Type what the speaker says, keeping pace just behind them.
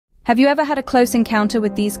Have you ever had a close encounter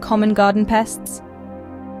with these common garden pests?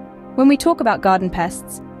 When we talk about garden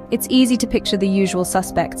pests, it's easy to picture the usual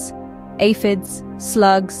suspects: aphids,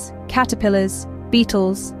 slugs, caterpillars,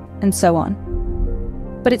 beetles, and so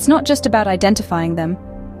on. But it's not just about identifying them.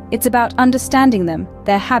 It's about understanding them,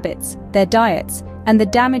 their habits, their diets, and the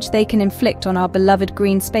damage they can inflict on our beloved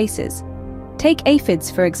green spaces. Take aphids,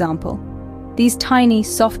 for example. These tiny,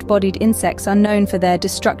 soft-bodied insects are known for their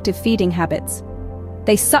destructive feeding habits.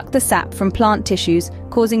 They suck the sap from plant tissues,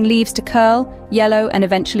 causing leaves to curl, yellow, and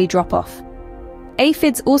eventually drop off.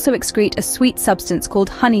 Aphids also excrete a sweet substance called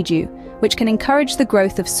honeydew, which can encourage the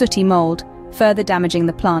growth of sooty mold, further damaging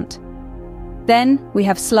the plant. Then we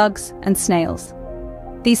have slugs and snails.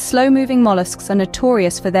 These slow-moving mollusks are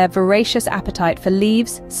notorious for their voracious appetite for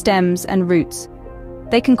leaves, stems, and roots.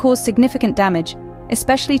 They can cause significant damage,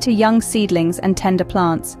 especially to young seedlings and tender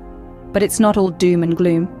plants. But it's not all doom and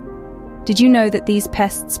gloom. Did you know that these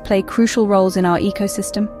pests play crucial roles in our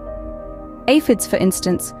ecosystem? Aphids, for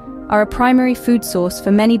instance, are a primary food source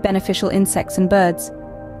for many beneficial insects and birds.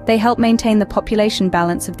 They help maintain the population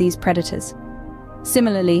balance of these predators.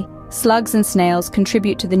 Similarly, slugs and snails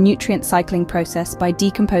contribute to the nutrient cycling process by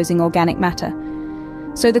decomposing organic matter.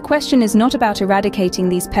 So the question is not about eradicating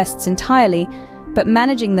these pests entirely, but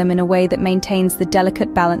managing them in a way that maintains the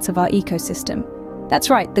delicate balance of our ecosystem.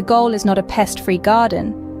 That's right, the goal is not a pest-free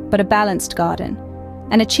garden, but a balanced garden.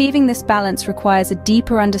 And achieving this balance requires a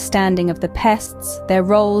deeper understanding of the pests, their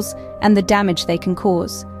roles, and the damage they can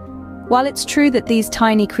cause. While it's true that these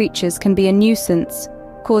tiny creatures can be a nuisance,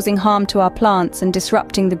 causing harm to our plants and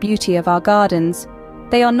disrupting the beauty of our gardens,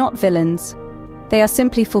 they are not villains. They are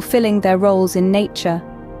simply fulfilling their roles in nature.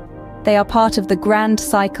 They are part of the grand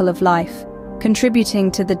cycle of life,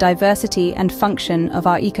 contributing to the diversity and function of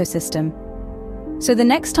our ecosystem. So the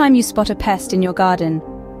next time you spot a pest in your garden,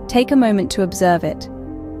 take a moment to observe it.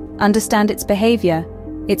 Understand its behavior,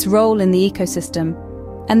 its role in the ecosystem,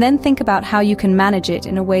 and then think about how you can manage it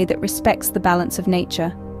in a way that respects the balance of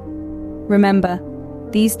nature. Remember,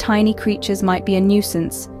 these tiny creatures might be a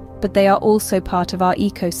nuisance, but they are also part of our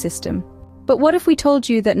ecosystem. But what if we told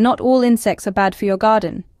you that not all insects are bad for your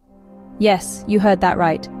garden? Yes, you heard that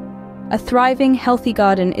right. A thriving, healthy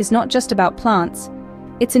garden is not just about plants.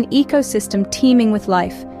 It's an ecosystem teeming with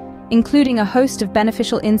life, including a host of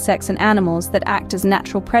beneficial insects and animals that act as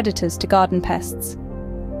natural predators to garden pests.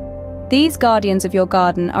 These guardians of your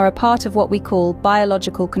garden are a part of what we call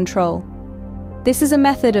biological control. This is a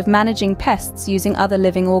method of managing pests using other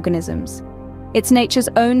living organisms. It's nature's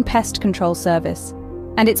own pest control service,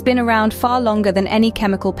 and it's been around far longer than any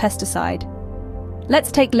chemical pesticide.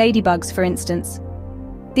 Let's take ladybugs, for instance.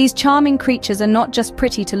 These charming creatures are not just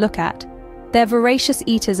pretty to look at. They're voracious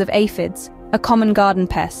eaters of aphids, a common garden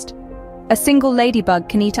pest. A single ladybug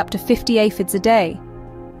can eat up to 50 aphids a day.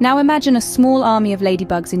 Now imagine a small army of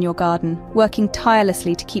ladybugs in your garden, working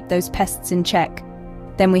tirelessly to keep those pests in check.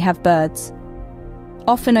 Then we have birds.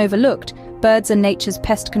 Often overlooked, birds are nature's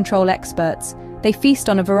pest control experts. They feast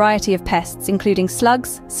on a variety of pests, including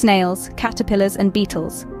slugs, snails, caterpillars, and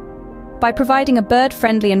beetles. By providing a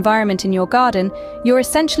bird-friendly environment in your garden, you're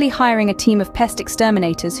essentially hiring a team of pest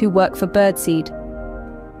exterminators who work for birdseed.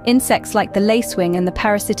 Insects like the lacewing and the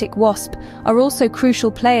parasitic wasp are also crucial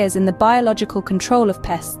players in the biological control of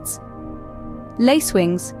pests.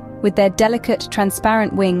 Lacewings, with their delicate,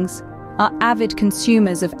 transparent wings, are avid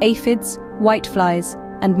consumers of aphids, whiteflies,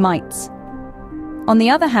 and mites. On the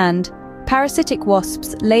other hand, parasitic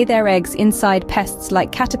wasps lay their eggs inside pests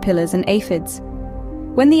like caterpillars and aphids.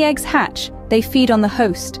 When the eggs hatch, they feed on the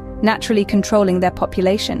host, naturally controlling their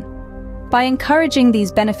population. By encouraging these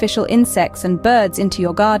beneficial insects and birds into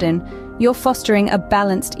your garden, you're fostering a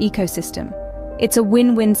balanced ecosystem. It's a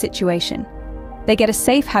win-win situation. They get a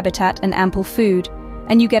safe habitat and ample food,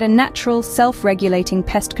 and you get a natural, self-regulating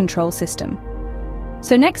pest control system.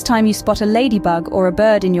 So next time you spot a ladybug or a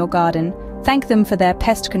bird in your garden, thank them for their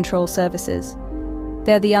pest control services.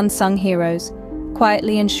 They're the unsung heroes,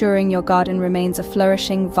 quietly ensuring your garden remains a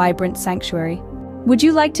flourishing, vibrant sanctuary. Would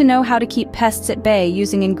you like to know how to keep pests at bay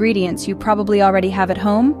using ingredients you probably already have at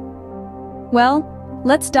home? Well,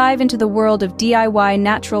 let's dive into the world of DIY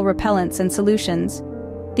natural repellents and solutions.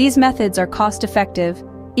 These methods are cost-effective,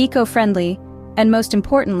 eco-friendly, and most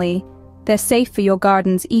importantly, they're safe for your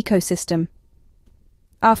garden's ecosystem.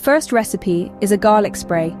 Our first recipe is a garlic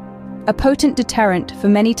spray, a potent deterrent for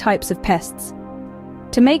many types of pests.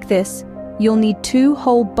 To make this, you'll need 2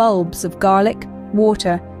 whole bulbs of garlic,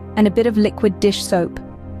 water, and a bit of liquid dish soap.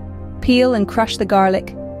 Peel and crush the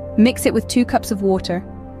garlic, mix it with 2 cups of water,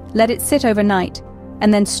 let it sit overnight,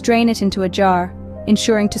 and then strain it into a jar,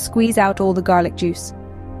 ensuring to squeeze out all the garlic juice.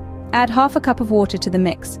 Add half a cup of water to the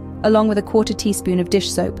mix, along with a quarter teaspoon of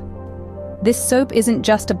dish soap. This soap isn't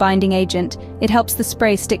just a binding agent, it helps the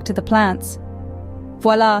spray stick to the plants.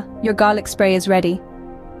 Voila, your garlic spray is ready.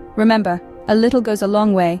 Remember, a little goes a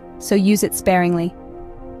long way, so use it sparingly.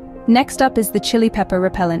 Next up is the chili pepper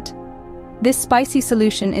repellent. This spicy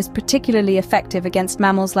solution is particularly effective against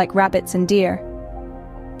mammals like rabbits and deer.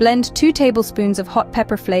 Blend 2 tablespoons of hot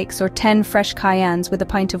pepper flakes or 10 fresh cayennes with a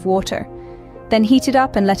pint of water. Then heat it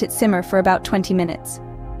up and let it simmer for about 20 minutes.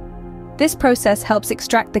 This process helps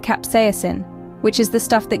extract the capsaicin, which is the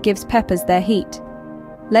stuff that gives peppers their heat.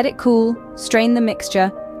 Let it cool, strain the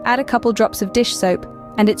mixture, add a couple drops of dish soap,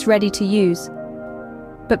 and it's ready to use.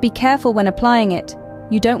 But be careful when applying it,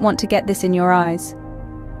 you don't want to get this in your eyes.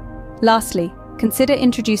 Lastly, consider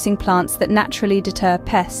introducing plants that naturally deter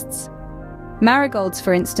pests. Marigolds,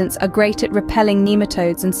 for instance, are great at repelling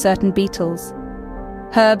nematodes and certain beetles.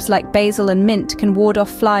 Herbs like basil and mint can ward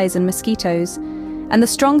off flies and mosquitoes, and the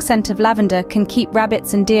strong scent of lavender can keep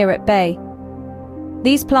rabbits and deer at bay.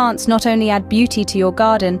 These plants not only add beauty to your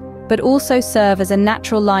garden, but also serve as a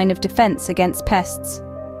natural line of defense against pests.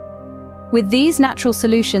 With these natural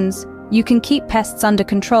solutions, you can keep pests under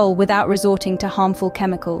control without resorting to harmful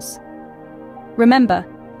chemicals. Remember,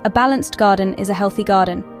 a balanced garden is a healthy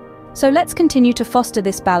garden. So let's continue to foster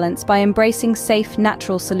this balance by embracing safe,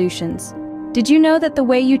 natural solutions. Did you know that the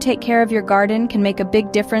way you take care of your garden can make a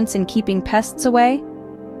big difference in keeping pests away?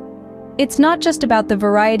 It's not just about the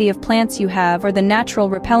variety of plants you have or the natural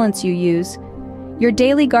repellents you use. Your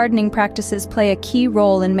daily gardening practices play a key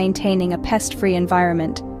role in maintaining a pest-free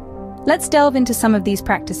environment. Let's delve into some of these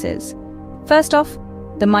practices. First off,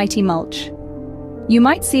 the mighty mulch. You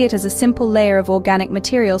might see it as a simple layer of organic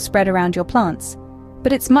material spread around your plants,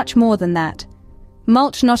 but it's much more than that.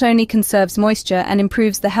 Mulch not only conserves moisture and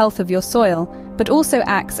improves the health of your soil, but also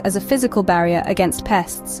acts as a physical barrier against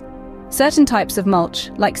pests. Certain types of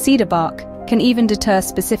mulch, like cedar bark, can even deter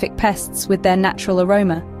specific pests with their natural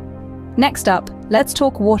aroma. Next up, let's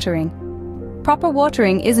talk watering. Proper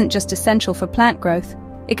watering isn't just essential for plant growth,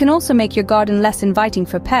 it can also make your garden less inviting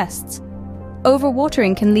for pests.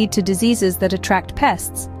 Overwatering can lead to diseases that attract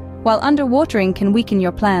pests, while underwatering can weaken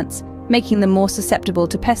your plants, making them more susceptible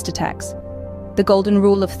to pest attacks. The golden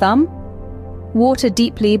rule of thumb? Water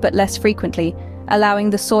deeply but less frequently, allowing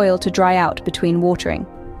the soil to dry out between watering.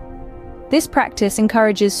 This practice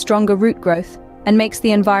encourages stronger root growth and makes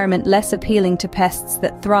the environment less appealing to pests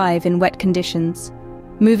that thrive in wet conditions.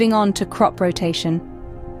 Moving on to crop rotation.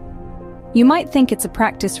 You might think it's a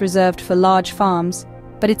practice reserved for large farms,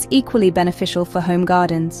 but it's equally beneficial for home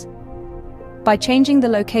gardens. By changing the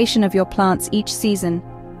location of your plants each season,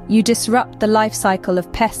 you disrupt the life cycle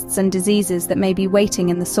of pests and diseases that may be waiting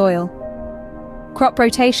in the soil. Crop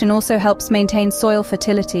rotation also helps maintain soil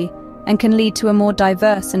fertility and can lead to a more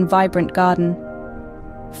diverse and vibrant garden.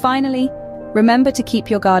 Finally, remember to keep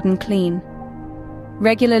your garden clean.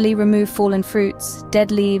 Regularly remove fallen fruits,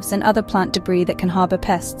 dead leaves, and other plant debris that can harbor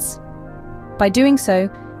pests. By doing so,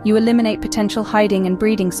 you eliminate potential hiding and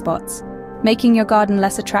breeding spots, making your garden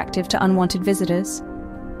less attractive to unwanted visitors.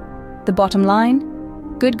 The bottom line?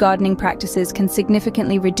 Good gardening practices can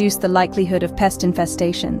significantly reduce the likelihood of pest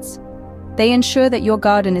infestations. They ensure that your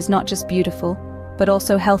garden is not just beautiful, but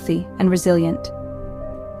also healthy and resilient.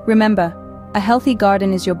 Remember, a healthy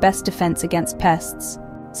garden is your best defense against pests.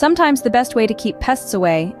 Sometimes the best way to keep pests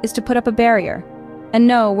away is to put up a barrier. And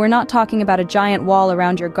no, we're not talking about a giant wall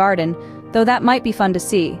around your garden, though that might be fun to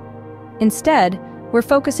see. Instead, we're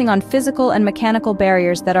focusing on physical and mechanical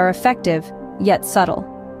barriers that are effective, yet subtle.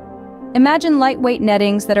 Imagine lightweight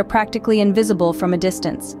nettings that are practically invisible from a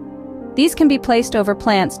distance. These can be placed over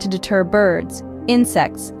plants to deter birds,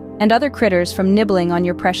 insects, and other critters from nibbling on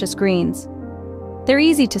your precious greens. They're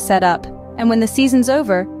easy to set up, and when the season's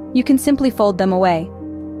over, you can simply fold them away.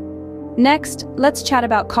 Next, let's chat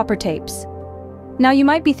about copper tapes. Now you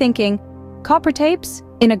might be thinking, copper tapes?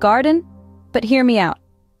 In a garden? But hear me out.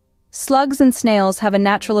 Slugs and snails have a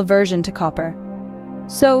natural aversion to copper.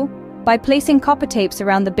 So, by placing copper tapes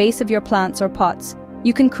around the base of your plants or pots,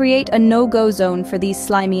 you can create a no-go zone for these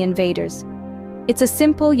slimy invaders. It's a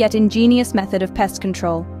simple yet ingenious method of pest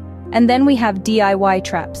control. And then we have DIY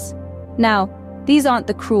traps. Now, these aren't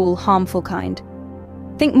the cruel, harmful kind.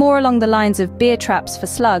 Think more along the lines of beer traps for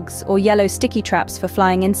slugs or yellow sticky traps for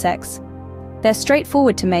flying insects. They're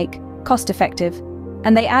straightforward to make, cost-effective,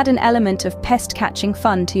 and they add an element of pest-catching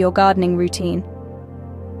fun to your gardening routine.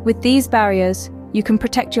 With these barriers, you can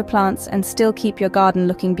protect your plants and still keep your garden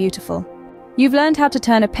looking beautiful. You've learned how to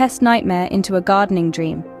turn a pest nightmare into a gardening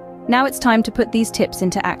dream. Now it's time to put these tips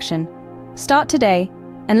into action. Start today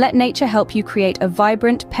and let nature help you create a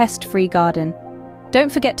vibrant, pest-free garden.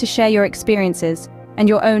 Don't forget to share your experiences and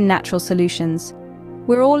your own natural solutions.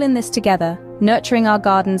 We're all in this together, nurturing our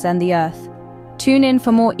gardens and the earth. Tune in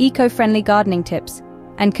for more eco-friendly gardening tips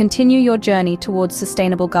and continue your journey towards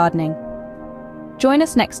sustainable gardening. Join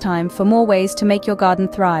us next time for more ways to make your garden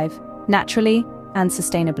thrive, naturally and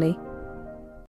sustainably.